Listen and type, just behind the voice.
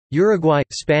Uruguay,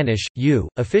 Spanish,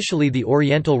 officially the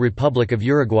Oriental Republic of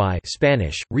Uruguay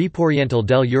Spanish, Reporiental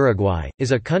del Uruguay,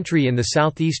 is a country in the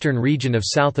southeastern region of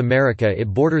South America. It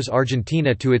borders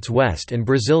Argentina to its west and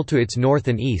Brazil to its north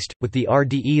and east, with the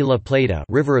Rde La Plata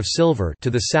River of Silver to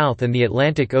the south and the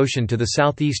Atlantic Ocean to the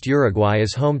southeast. Uruguay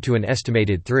is home to an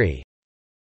estimated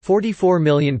 3.44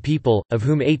 million people, of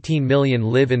whom 18 million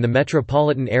live in the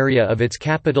metropolitan area of its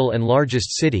capital and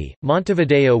largest city,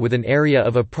 Montevideo, with an area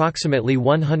of approximately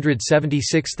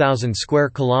 176,000 square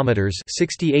kilometers,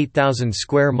 68,000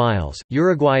 square miles.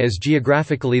 Uruguay is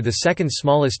geographically the second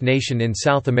smallest nation in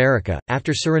South America,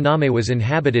 after Suriname was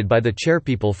inhabited by the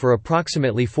Chairpeople for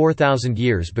approximately 4,000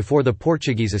 years before the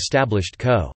Portuguese established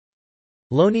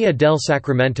Colonia del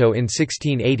Sacramento in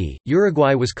 1680.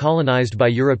 Uruguay was colonized by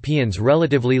Europeans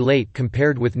relatively late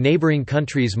compared with neighboring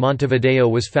countries. Montevideo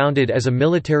was founded as a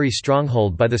military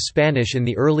stronghold by the Spanish in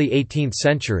the early 18th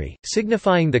century,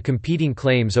 signifying the competing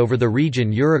claims over the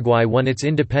region. Uruguay won its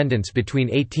independence between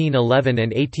 1811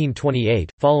 and 1828,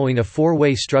 following a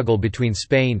four-way struggle between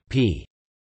Spain,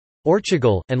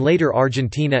 Portugal, and later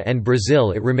Argentina and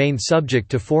Brazil. It remained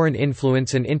subject to foreign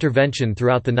influence and intervention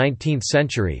throughout the 19th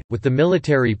century, with the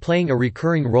military playing a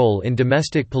recurring role in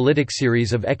domestic politics.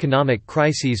 Series of economic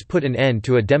crises put an end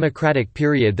to a democratic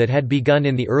period that had begun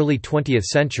in the early 20th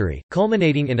century,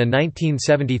 culminating in a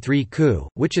 1973 coup,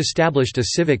 which established a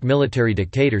civic military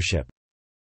dictatorship.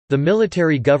 The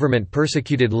military government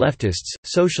persecuted leftists,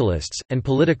 socialists, and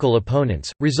political opponents,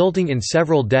 resulting in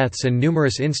several deaths and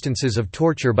numerous instances of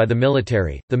torture by the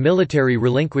military. The military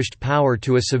relinquished power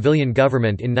to a civilian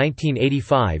government in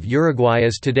 1985. Uruguay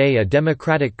is today a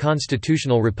democratic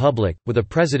constitutional republic, with a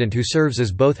president who serves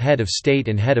as both head of state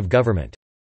and head of government.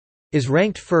 Is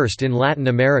ranked first in Latin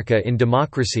America in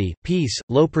democracy, peace,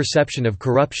 low perception of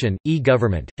corruption,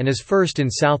 e-government, and is first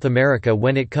in South America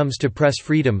when it comes to press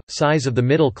freedom, size of the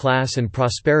middle class, and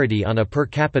prosperity on a per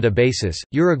capita basis.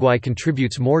 Uruguay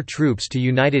contributes more troops to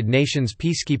United Nations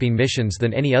peacekeeping missions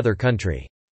than any other country.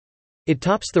 It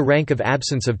tops the rank of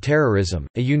absence of terrorism,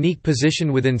 a unique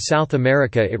position within South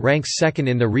America. It ranks second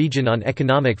in the region on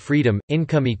economic freedom,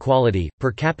 income equality,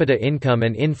 per capita income,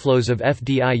 and inflows of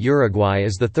FDI. Uruguay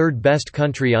is the third best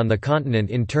country on the continent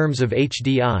in terms of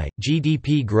HDI,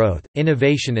 GDP growth,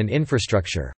 innovation, and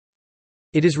infrastructure.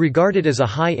 It is regarded as a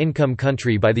high-income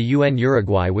country by the UN.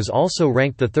 Uruguay was also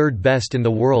ranked the third best in the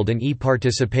world in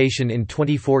e-participation in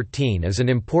 2014 as an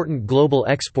important global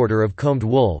exporter of combed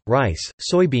wool, rice,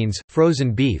 soybeans,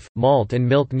 frozen beef, malt and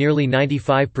milk. Nearly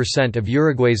 95% of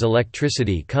Uruguay's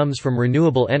electricity comes from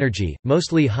renewable energy,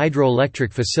 mostly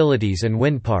hydroelectric facilities and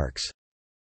wind parks.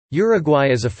 Uruguay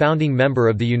is a founding member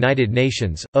of the United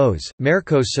Nations, OAS,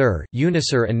 Mercosur,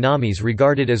 UNICER and NAMIS.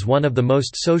 Regarded as one of the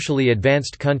most socially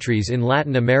advanced countries in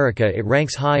Latin America, it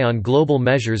ranks high on global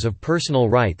measures of personal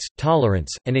rights,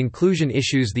 tolerance, and inclusion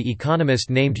issues. The Economist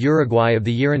named Uruguay of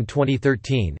the Year in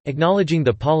 2013, acknowledging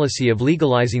the policy of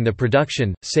legalizing the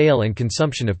production, sale and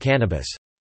consumption of cannabis.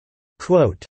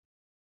 Quote,